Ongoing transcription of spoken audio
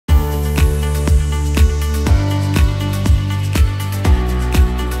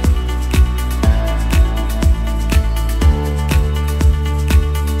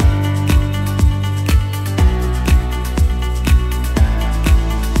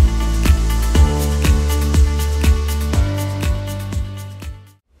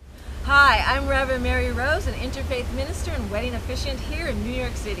interfaith minister and wedding officiant here in New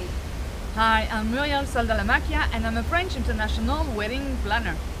York City. Hi, I'm Muriel Saldalamakia and I'm a French international wedding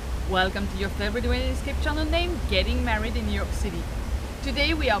planner. Welcome to your favorite wedding escape channel named Getting Married in New York City.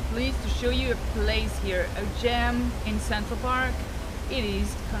 Today we are pleased to show you a place here, a gem in Central Park. It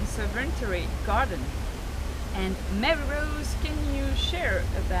is Conservatory Garden. And Mary Rose, can you share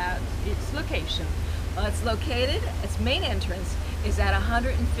about its location? Well, it's located, its main entrance is at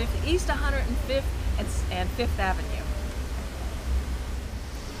East 105th and 5th Avenue.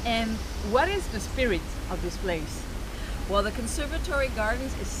 And what is the spirit of this place? Well, the Conservatory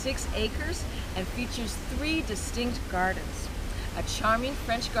Gardens is 6 acres and features 3 distinct gardens. A charming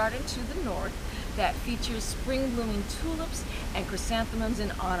French garden to the north that features spring blooming tulips and chrysanthemums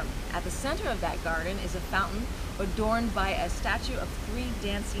in autumn. At the center of that garden is a fountain adorned by a statue of 3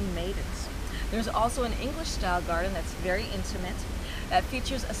 dancing maidens. There's also an English style garden that's very intimate that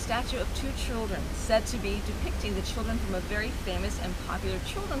features a statue of 2 children said to be depicting the children from a very famous and popular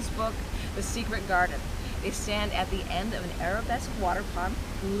children's book, The Secret Garden. They stand at the end of an arabesque water pond,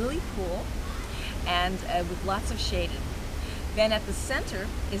 lily pool, and with lots of shading. Then at the center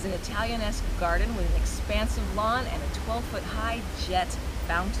is an Italianesque garden with an expansive lawn and a 12-foot high jet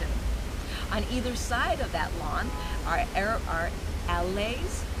fountain. On either side of that lawn are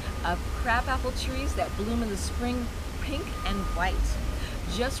allées of crabapple trees that bloom in the spring pink and white.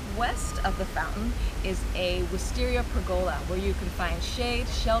 Just west of the fountain is a wisteria pergola where you can find shade,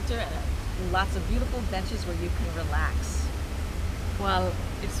 shelter, and lots of beautiful benches where you can relax. Well,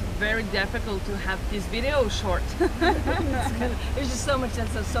 it's very difficult to have this video short. There's just so much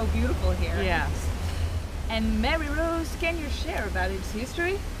that's so beautiful here. Yes. And Mary Rose, can you share about its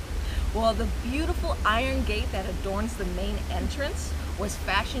history? Well, the beautiful iron gate that adorns the main entrance was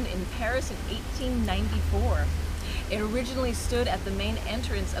fashioned in Paris in 1894. It originally stood at the main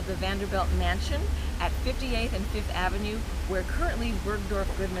entrance of the Vanderbilt Mansion at 58th and 5th Avenue, where currently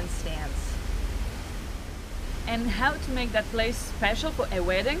Bergdorf Goodman stands. And how to make that place special for a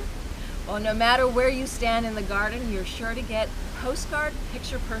wedding? Well, no matter where you stand in the garden, you're sure to get postcard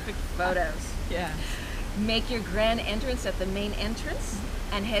picture-perfect photos. Yeah. Make your grand entrance at the main entrance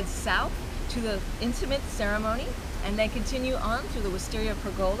and head south to the intimate ceremony, and then continue on through the wisteria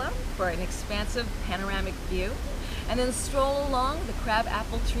pergola for an expansive panoramic view, and then stroll along the crab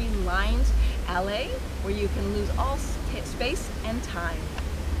apple tree lined alley where you can lose all space and time.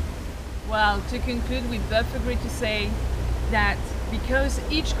 Well, to conclude, we both agree to say that because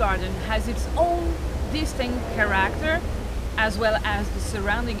each garden has its own distinct character, as well as the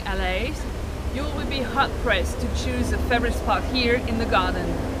surrounding allées, you will be hard-pressed to choose a favorite spot here in the garden.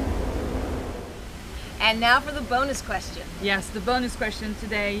 And now for the bonus question. Yes, the bonus question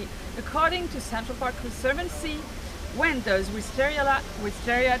today. According to Central Park Conservancy, when does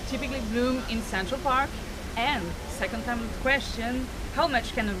wisteria typically bloom in Central Park? And second time question, how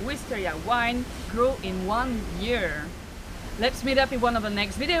much can a wisteria wine grow in 1 year? Let's meet up in one of the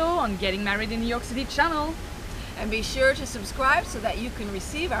next video on Getting Married in New York City channel. And be sure to subscribe so that you can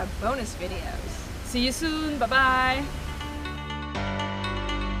receive our bonus videos. See you soon, bye bye!